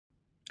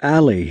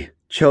Allie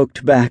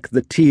choked back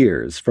the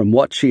tears from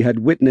what she had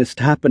witnessed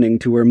happening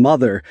to her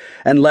mother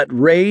and let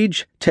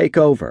rage take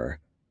over.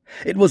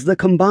 It was the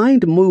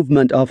combined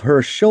movement of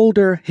her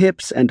shoulder,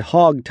 hips, and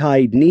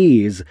hog-tied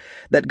knees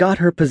that got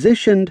her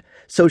positioned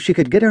so she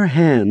could get her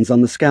hands on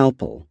the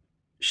scalpel.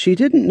 She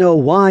didn't know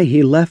why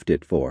he left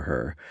it for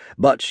her,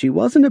 but she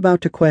wasn't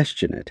about to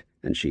question it,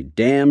 and she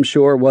damn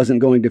sure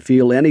wasn't going to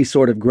feel any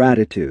sort of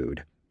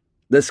gratitude.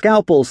 The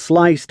scalpel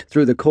sliced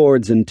through the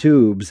cords and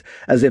tubes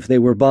as if they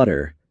were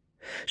butter.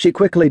 She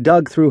quickly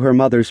dug through her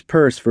mother's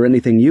purse for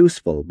anything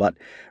useful, but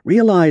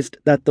realized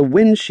that the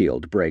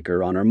windshield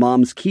breaker on her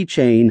mom's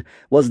keychain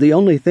was the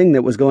only thing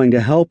that was going to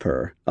help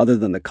her, other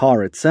than the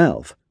car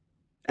itself.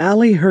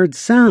 Allie heard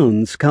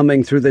sounds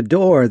coming through the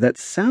door that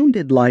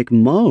sounded like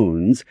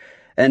moans,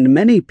 and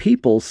many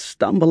people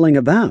stumbling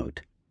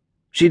about.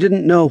 She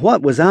didn't know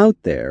what was out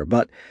there,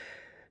 but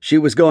she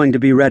was going to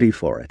be ready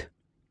for it.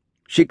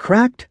 She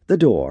cracked the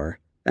door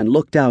and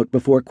looked out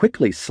before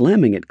quickly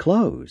slamming it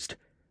closed.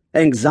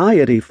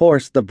 Anxiety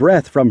forced the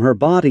breath from her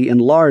body in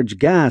large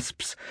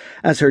gasps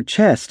as her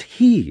chest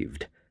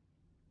heaved.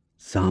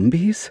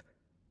 Zombies?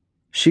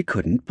 She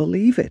couldn't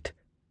believe it.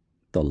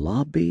 The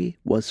lobby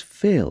was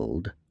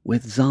filled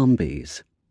with zombies.